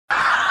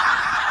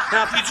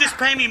Now, if you just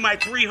pay me my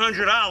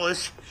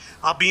 $300,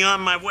 I'll be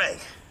on my way.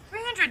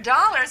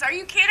 $300? Are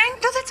you kidding?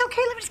 No, that's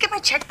okay. Let me just get my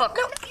checkbook.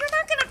 No, you're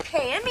not gonna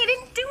pay him. He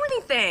didn't do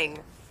anything.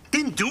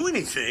 Didn't do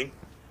anything?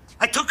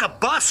 I took a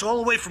bus all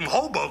the way from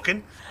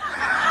Hoboken.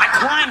 I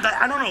climbed,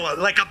 I don't know,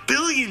 like 1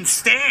 billion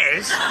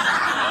stairs.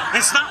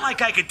 It's not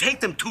like I could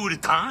take them 2 at a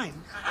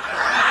time.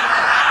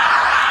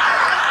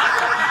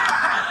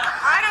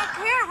 I don't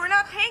care. We're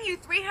not paying you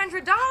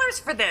 $300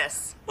 for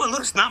this. Well,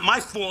 look, it's not my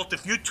fault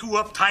if you're too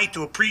uptight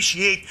to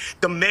appreciate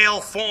the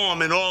male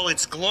form in all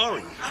its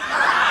glory.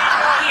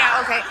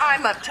 Yeah, okay,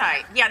 I'm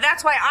uptight. Yeah,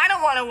 that's why I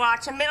don't want to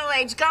watch a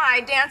middle-aged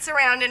guy dance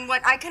around in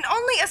what I can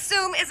only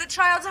assume is a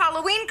child's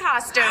Halloween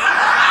costume.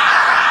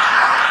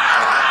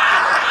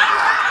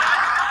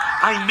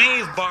 I may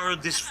have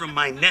borrowed this from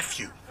my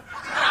nephew.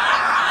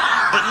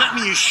 But let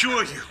me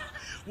assure you,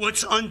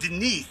 what's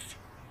underneath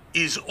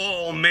is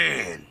all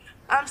man.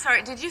 I'm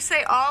sorry, did you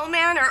say all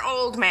man or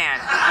old man?